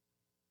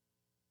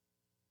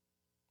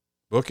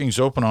 Bookings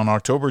open on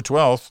October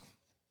 12th.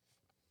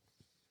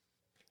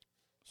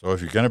 So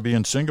if you're going to be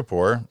in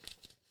Singapore,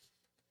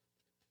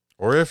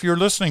 or if you're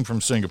listening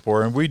from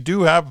Singapore, and we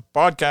do have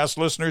podcast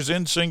listeners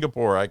in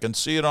Singapore, I can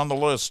see it on the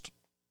list,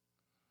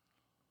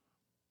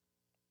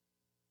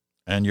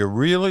 and you're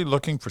really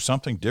looking for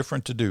something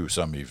different to do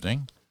some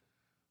evening,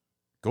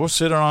 go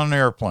sit on an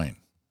airplane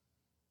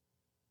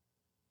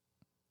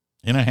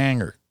in a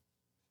hangar.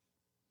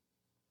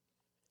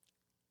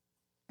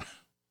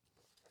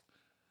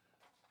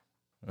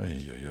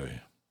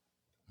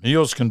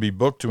 Meals can be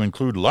booked to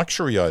include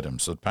luxury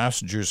items that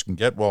passengers can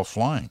get while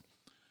flying,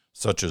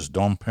 such as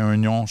Dom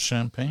Perignon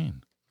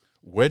champagne,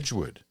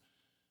 Wedgwood,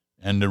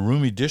 and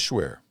Narumi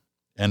dishware,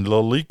 and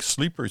Lalique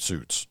sleeper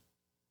suits.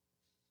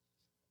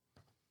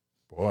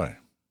 Boy,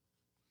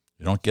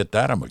 you don't get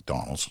that at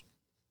McDonald's.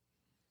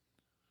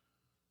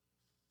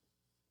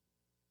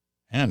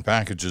 And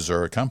packages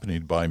are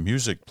accompanied by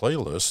music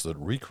playlists that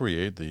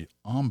recreate the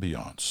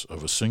ambiance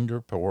of a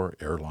Singapore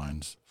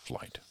Airlines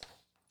flight.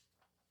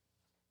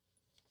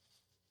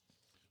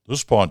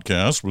 This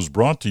podcast was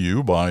brought to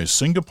you by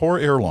Singapore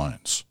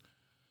Airlines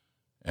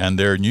and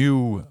their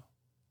new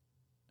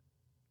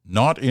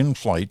not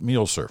in-flight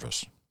meal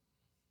service.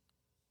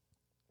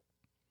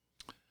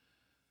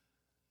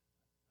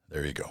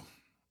 There you go.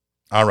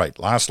 All right,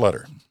 last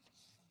letter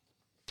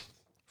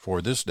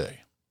for this day.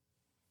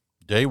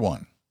 Day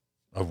 1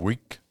 of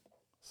week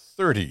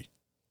 30.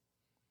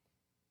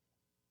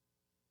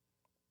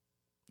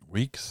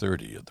 Week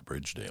 30 of the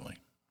Bridge Daily.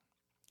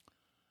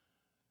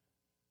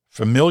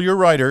 Familiar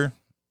writer,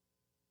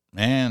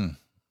 man,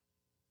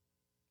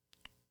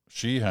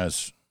 she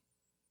has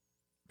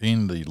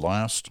been the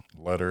last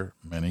letter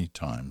many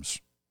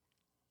times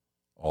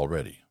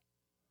already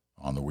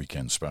on the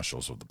weekend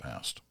specials of the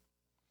past.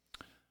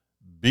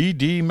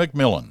 B.D.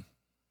 McMillan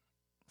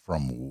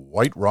from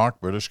White Rock,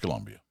 British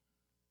Columbia.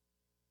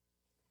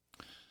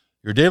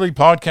 Your daily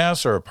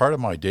podcasts are a part of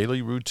my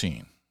daily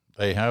routine.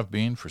 They have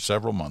been for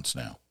several months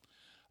now.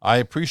 I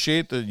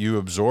appreciate that you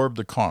absorb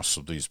the costs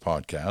of these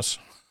podcasts.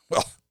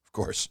 Well, of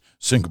course,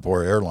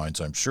 Singapore Airlines,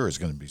 I'm sure, is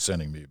going to be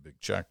sending me a big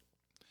check.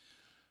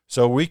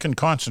 So we can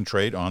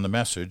concentrate on the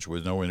message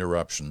with no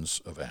interruptions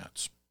of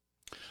ads.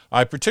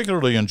 I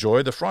particularly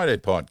enjoy the Friday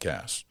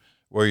podcast,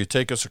 where you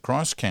take us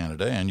across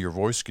Canada and your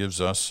voice gives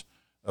us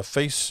a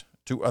face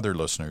to other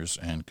listeners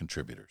and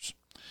contributors.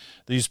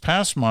 These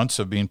past months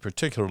have been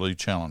particularly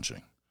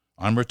challenging.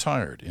 I'm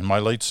retired, in my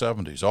late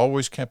 70s,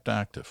 always kept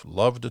active,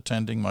 loved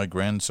attending my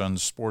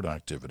grandson's sport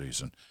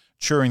activities and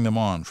cheering them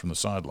on from the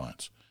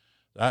sidelines.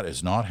 That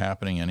is not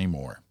happening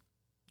anymore.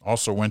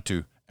 Also went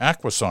to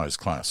aquasize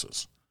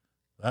classes.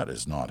 That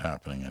is not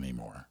happening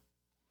anymore.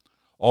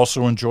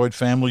 Also enjoyed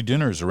family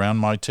dinners around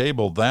my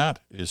table. That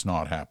is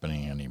not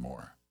happening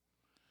anymore.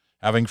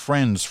 Having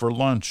friends for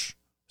lunch,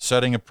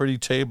 setting a pretty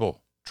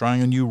table,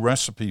 trying a new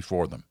recipe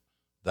for them.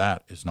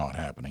 That is not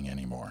happening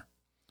anymore.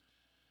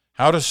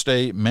 How to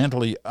stay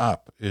mentally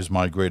up is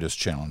my greatest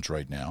challenge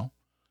right now.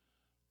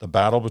 The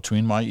battle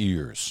between my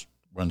ears,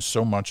 when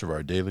so much of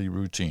our daily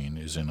routine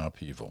is in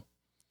upheaval.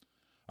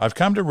 I've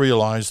come to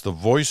realize the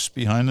voice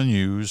behind the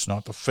news,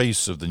 not the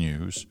face of the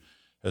news,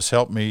 has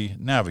helped me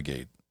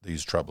navigate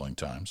these troubling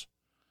times.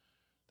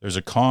 There's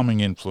a calming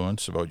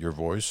influence about your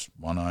voice,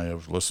 one I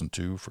have listened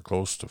to for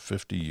close to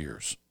 50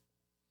 years,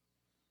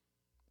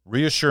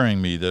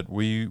 reassuring me that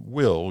we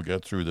will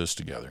get through this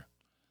together.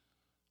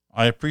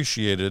 I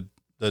appreciated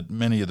that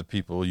many of the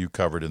people you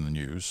covered in the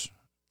news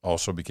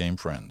also became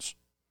friends.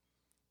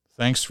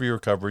 Thanks for your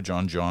coverage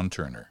on John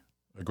Turner,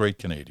 a great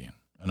Canadian,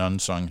 an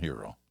unsung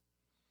hero.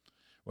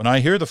 When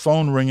I hear the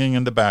phone ringing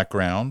in the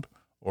background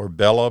or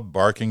Bella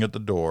barking at the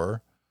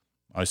door,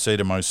 I say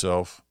to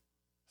myself,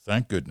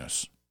 thank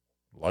goodness,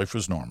 life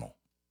is normal,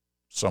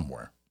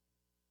 somewhere.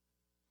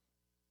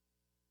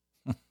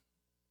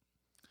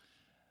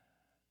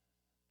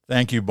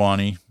 Thank you,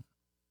 Bonnie.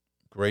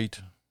 Great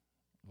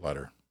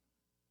letter,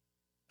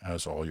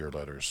 as all your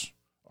letters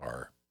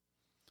are.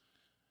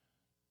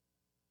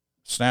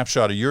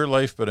 Snapshot of your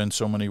life, but in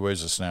so many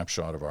ways a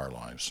snapshot of our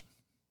lives.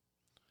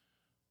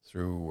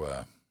 Through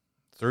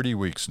 30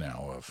 weeks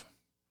now of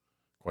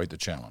quite the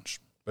challenge.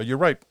 But you're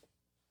right.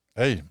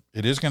 Hey,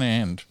 it is going to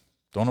end.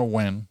 Don't know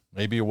when.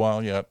 Maybe a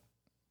while yet.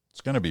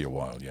 It's going to be a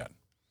while yet.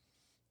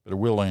 But it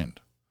will end.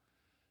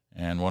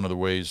 And one of the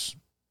ways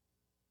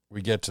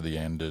we get to the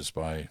end is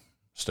by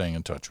staying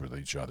in touch with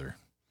each other,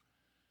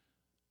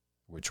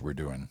 which we're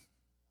doing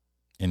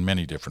in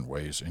many different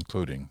ways,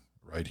 including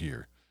right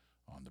here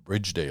on the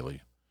Bridge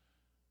Daily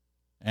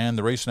and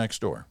the Race Next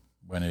Door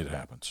when it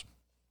happens.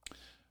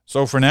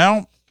 So for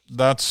now,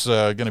 that's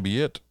going to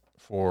be it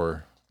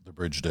for the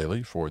Bridge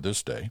Daily for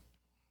this day.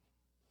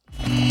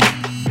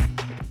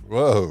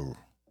 Whoa,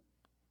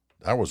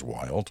 that was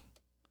wild.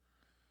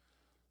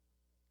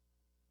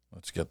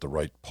 Let's get the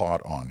right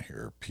pot on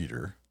here,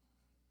 Peter.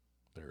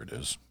 There it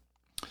is.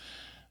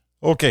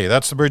 Okay,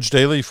 that's the Bridge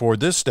Daily for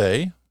this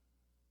day.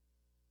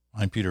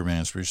 I'm Peter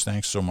Mansbridge.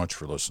 Thanks so much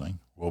for listening.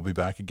 We'll be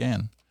back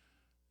again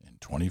in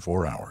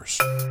 24 hours.